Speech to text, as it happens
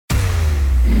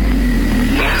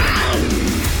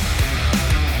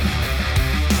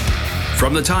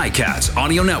from the Ticats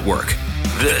Audio Network.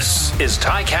 This is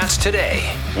Ticats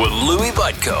Today with Louis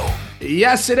Butko.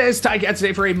 Yes, it is Ticats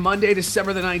Today for a Monday,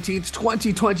 December the 19th,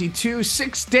 2022.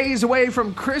 6 days away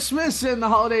from Christmas, and the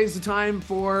holidays, the time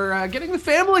for getting the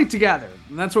family together.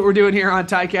 And that's what we're doing here on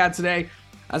Ticats Today.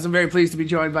 As I'm very pleased to be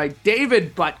joined by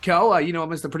David Butko. You know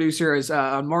him as the producer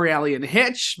on Morreale and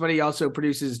Hitch, but he also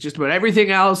produces just about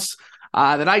everything else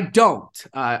that I don't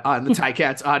on the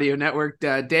Ticats Audio Network.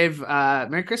 Dave,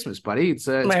 Merry Christmas, buddy. It's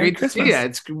great to see you.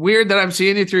 It's weird that I'm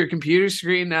seeing you through a computer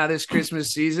screen this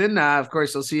Christmas season. Of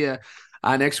course, I'll see you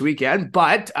next weekend,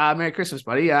 but Merry Christmas,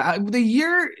 buddy.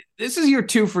 This is year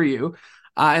 2 for you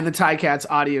in the Ticats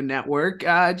Audio Network.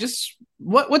 Just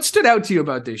what stood out to you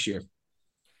about this year?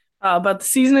 About the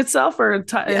season itself, or in the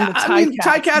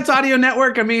Ticats Audio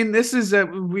Network. I mean, this is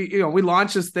we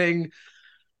launched this thing.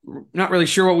 Not really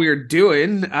sure what we were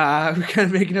doing. We're kind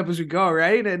of making up as we go,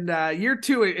 right? And year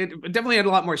 2, it definitely had a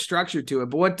lot more structure to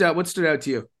it. But what stood out to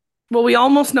you? Well, we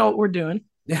almost know what we're doing.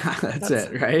 Yeah, that's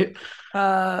it, right?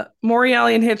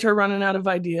 Morreale and Hitch are running out of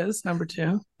ideas. Number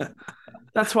 2.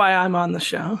 That's why I'm on the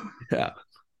show. Yeah.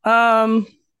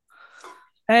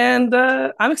 And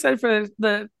I'm excited for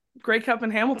the Grey Cup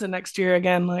in Hamilton next year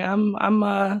again. Like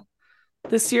I'm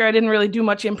this year I didn't really do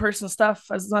much in-person stuff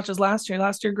as much as last year.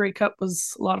 Last year Grey Cup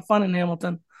was a lot of fun in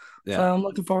Hamilton. Yeah. So I'm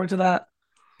looking forward to that.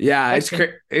 Yeah,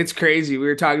 it's crazy. We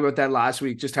were talking about that last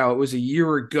week, just how it was a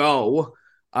year ago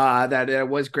that it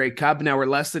was Grey Cup. Now we're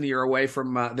less than a year away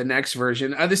from the next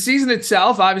version. The season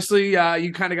itself, obviously,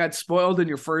 you kind of got spoiled in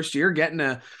your first year getting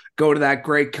to go to that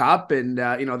Grey Cup and,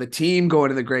 the team going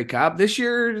to the Grey Cup. This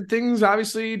year, things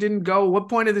obviously didn't go. What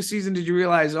point of the season did you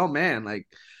realize, oh, man, like,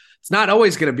 it's not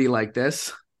always going to be like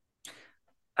this?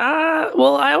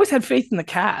 Well, I always had faith in the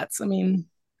Cats. I mean,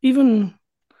 even,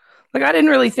 like, I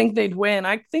didn't really think they'd win.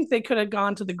 I think they could have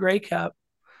gone to the Grey Cup.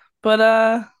 But,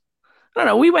 I don't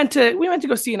know. We went to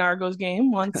go see an Argos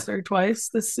game once or twice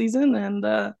this season, and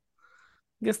I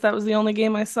guess that was the only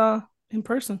game I saw in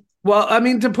person. Well, I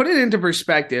mean, to put it into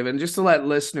perspective and just to let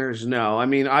listeners know, I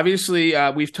mean, obviously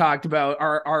we've talked about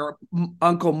our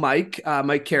uncle Mike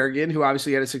Kerrigan, who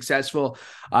obviously had a successful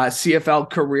CFL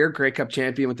career, Grey Cup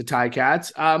champion with the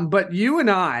Ticats. But you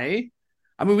and I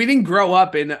mean, we didn't grow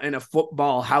up in a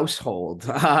football household.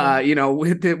 We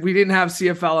didn't have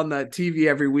CFL on the TV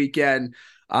every weekend.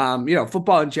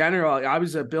 Football in general, I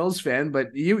was a Bills fan,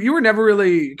 but you were never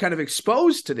really kind of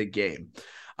exposed to the game.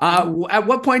 At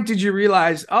what point did you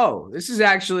realize, this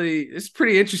is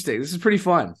pretty interesting. This is pretty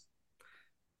fun?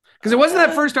 Because it wasn't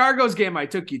that first Argos game I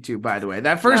took you to, by the way.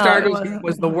 That first Argos game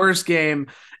was the worst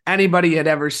game anybody had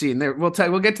ever seen.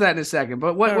 We'll get to that in a second.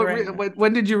 But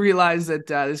when did you realize that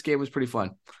this game was pretty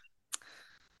fun?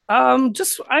 I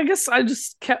guess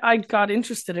I got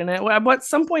interested in it. But at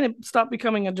some point it stopped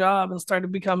becoming a job and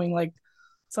started becoming like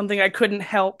something I couldn't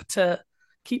help to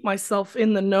keep myself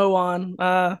in the know on.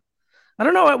 I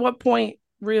don't know at what point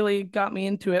really got me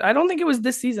into it. I don't think it was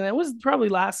this season. It was probably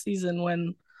last season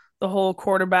when the whole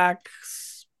quarterback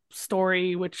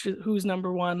story, who's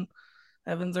number one,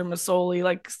 Evans or Masoli,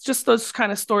 like just those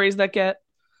kind of stories that get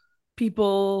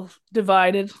people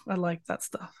divided. I like that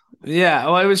stuff. Yeah,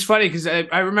 well, it was funny because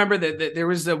I remember that there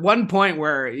was one point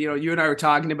where you and I were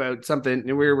talking about something,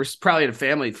 and we were probably at a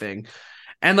family thing.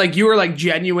 And like you were like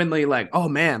genuinely like, oh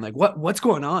man, like what's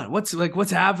going on?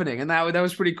 What's happening? And that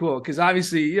was pretty cool because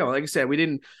obviously, like I said, we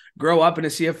didn't grow up in a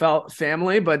CFL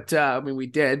family, but we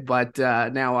did. But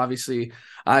now obviously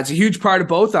it's a huge part of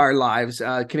both our lives,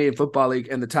 Canadian Football League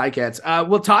and the Ticats.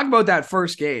 We'll talk about that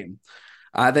first game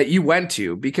that you went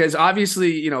to because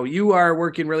obviously, you are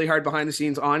working really hard behind the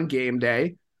scenes on game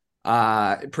day.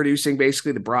 Producing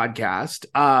basically the broadcast.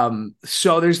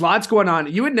 So there's lots going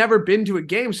on. You had never been to a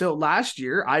game. So last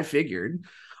year I figured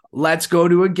let's go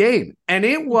to a game. And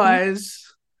it was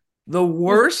the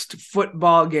worst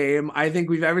football game I think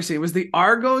we've ever seen. It was the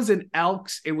Argos and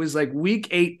Elks. It was like week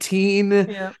 18.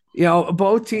 Yeah.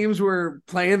 Both teams were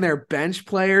playing their bench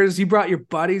players. You brought your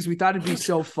buddies. We thought it'd be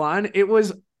so fun. It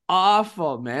was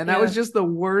awful, man. That was just the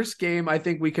worst game I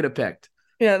think we could have picked.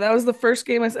 Yeah, that was the first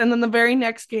game. And then the very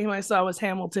next game I saw was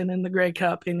Hamilton in the Grey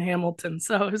Cup in Hamilton.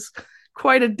 So it was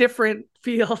quite a different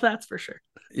feel, that's for sure.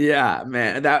 Yeah,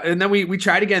 man. And then we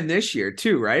tried again this year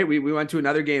too, right? We went to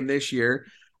another game this year.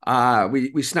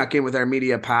 We snuck in with our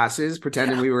media passes,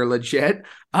 pretending we were legit.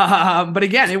 But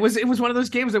again, it was one of those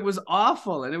games that was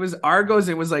awful. And it was Argos.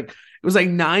 It was like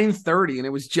 9:30 and it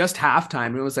was just halftime.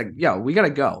 And it was like, yo, we gotta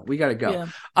go. Yeah.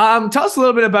 Tell us a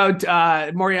little bit about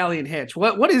Morreale and Hitch.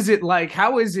 What is it like?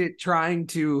 How is it trying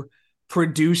to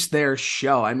produce their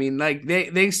show? I mean, like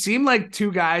they seem like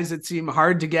two guys that seem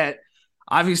hard to get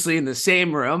obviously in the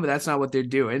same room, but that's not what they're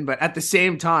doing. But at the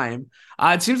same time,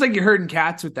 it seems like you're herding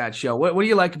cats with that show. What do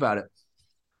you like about it?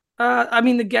 I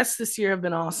mean, the guests this year have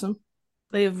been awesome.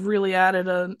 They have really added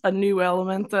a new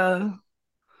element.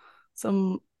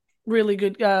 Some really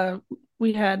good.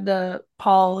 We had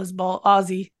Paul as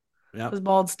Ozzy as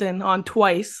Baldston on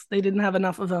twice. They didn't have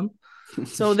enough of him,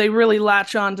 so they really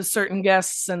latch on to certain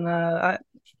guests, and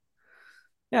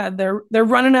they're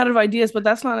running out of ideas, but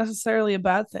that's not necessarily a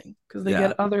bad thing because they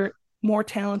get other more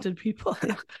talented people.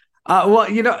 Well,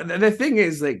 the thing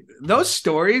is, like, those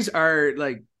stories are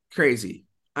like crazy.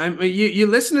 I mean, you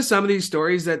listen to some of these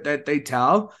stories that they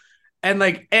tell, and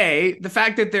like, the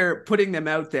fact that they're putting them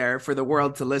out there for the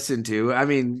world to listen to, I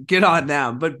mean, good on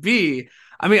them. But B,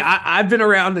 I mean, I've been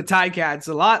around the Ticats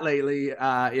a lot lately,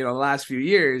 the last few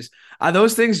years.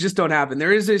 Those things just don't happen.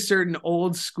 There is a certain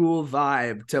old school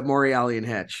vibe to Morreale and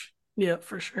Hitch. Yeah,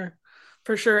 for sure.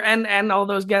 For sure. And all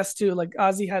those guests too. Like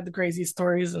Ozzy had the crazy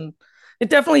stories, and it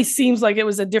definitely seems like it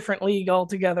was a different league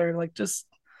altogether. Like, just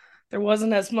there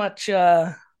wasn't as much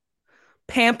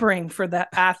pampering for the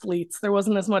athletes. There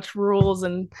wasn't as much rules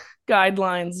and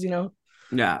guidelines,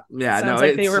 Yeah. Sounds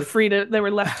like they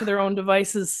were left to their own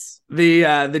devices.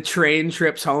 The train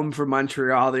trips home from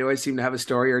Montreal, they always seem to have a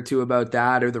story or two about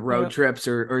that, or the road trips,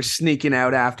 or sneaking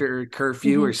out after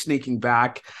curfew, or sneaking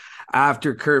back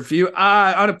after curfew.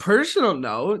 On a personal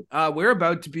note, we're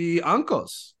about to be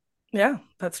uncles. Yeah,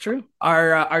 that's true.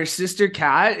 Our sister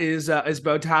Kat is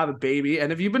about to have a baby,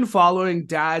 and have you been following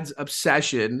Dad's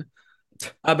obsession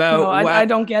about? No, I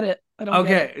don't get it.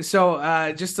 Okay,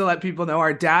 so just to let people know,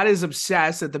 our dad is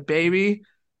obsessed that the baby,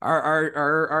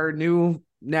 our new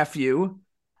nephew,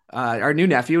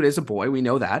 it is a boy, we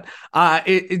know that.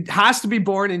 It has to be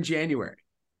born in January.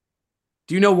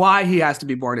 Do you know why he has to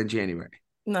be born in January?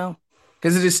 No.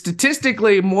 Because it is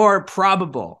statistically more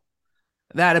probable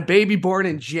that a baby born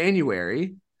in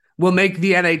January will make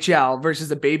the NHL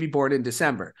versus a baby born in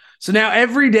December. So now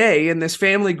every day in this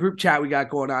family group chat we got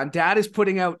going on, Dad is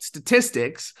putting out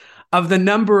statistics of the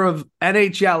number of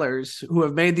NHLers who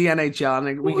have made the NHL.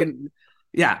 And we can,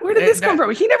 Where did this come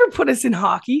from? He never put us in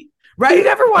hockey. Right. He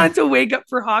never wanted to wake up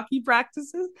for hockey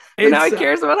practices. And now he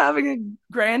cares about having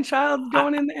a grandchild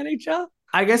going in the NHL.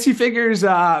 I guess he figures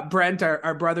Brent,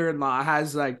 our brother-in-law,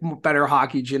 has like better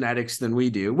hockey genetics than we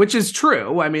do, which is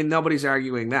true. I mean, nobody's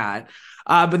arguing that.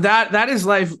 But that is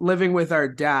life living with our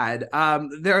dad. I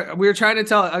was trying to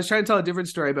tell a different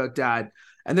story about Dad.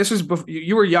 And this was before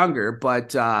you were younger,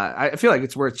 but I feel like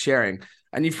it's worth sharing.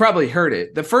 And you've probably heard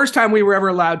it. The first time we were ever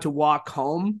allowed to walk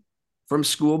home from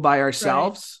school by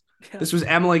ourselves. Right. Yeah. This was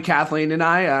Emily, Kathleen, and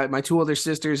I, my two older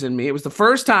sisters, and me. It was the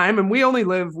first time, and we only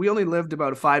lived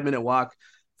about a 5-minute walk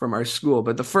from our school.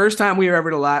 But the first time we were ever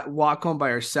to walk home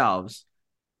by ourselves,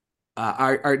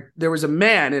 there was a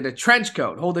man in a trench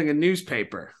coat holding a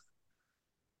newspaper,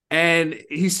 and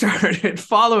he started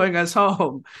following us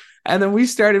home. And then we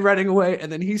started running away,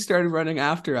 and then he started running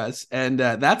after us. And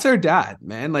that's our dad,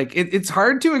 man. Like it's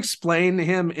hard to explain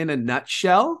him in a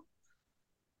nutshell.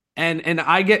 And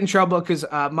I get in trouble because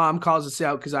Mom calls us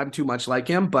out because I'm too much like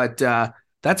him. But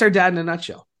that's our dad in a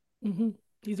nutshell. Mm-hmm.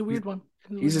 He's a weird one.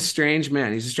 He's a strange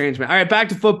man. All right, back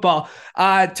to football.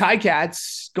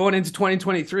 Ticats going into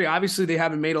 2023. Obviously, they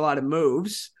haven't made a lot of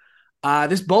moves.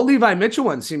 This Bo Levi Mitchell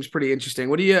one seems pretty interesting.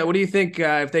 What do you think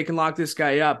if they can lock this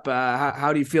guy up?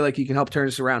 How do you feel like he can help turn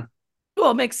us around?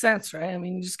 Well, it makes sense, right? I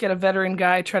mean, you just get a veteran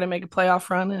guy, try to make a playoff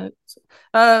run.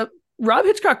 Rob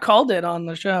Hitchcock called it on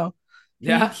the show.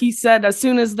 Yeah, he said as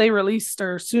soon as they released,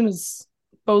 or as soon as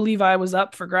Bo Levi was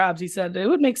up for grabs, he said it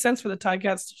would make sense for the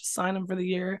Ticats to just sign him for the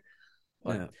year.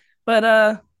 Yeah. But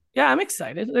I'm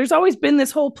excited. There's always been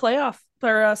this whole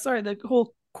the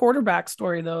whole quarterback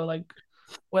story though, like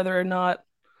whether or not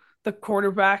the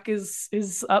quarterback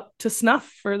is up to snuff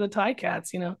for the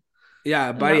Ticats,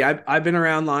 Yeah, buddy, I've been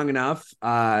around long enough.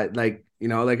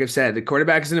 Like I've said, the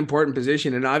quarterback is an important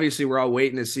position, and obviously we're all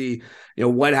waiting to see,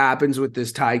 what happens with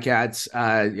this Ticats,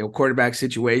 quarterback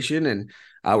situation, and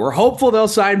we're hopeful they'll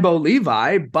sign Bo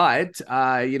Levi, but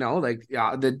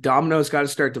the dominoes got to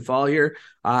start to fall here,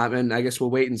 and I guess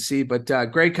we'll wait and see. But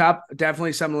Grey Cup,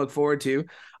 definitely something to look forward to.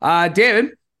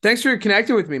 David, thanks for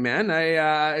connecting with me, man.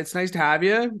 It's nice to have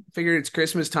you. Figured it's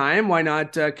Christmas time. Why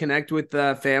not connect with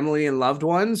family and loved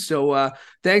ones? So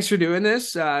thanks for doing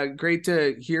this. Great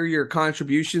to hear your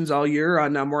contributions all year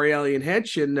on Morreale and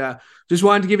Hitch. And just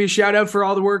wanted to give you a shout out for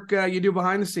all the work you do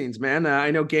behind the scenes, man.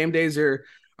 I know game days are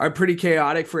pretty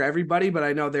chaotic for everybody, but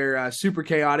I know they're super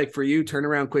chaotic for you.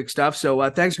 Turnaround quick stuff. So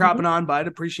thanks for hopping on, bud.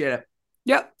 Appreciate it.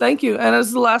 Yeah, thank you. And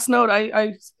as the last note,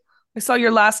 I saw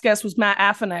your last guest was Matt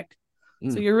Afanek.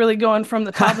 So you're really going from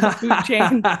the top of the food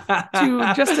chain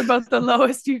to just about the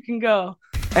lowest you can go.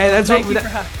 Hey, that's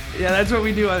that's what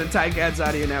we do on the Ticats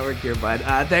Audio Network here, bud.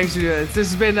 Thanks for doing this. This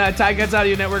has been Ticats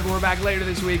Audio Network. We're back later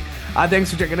this week.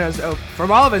 Thanks for checking us out.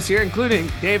 From all of us here, including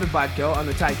David Butko on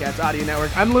the Ticats Audio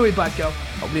Network, I'm Louis Butko.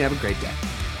 Hope you have a great day.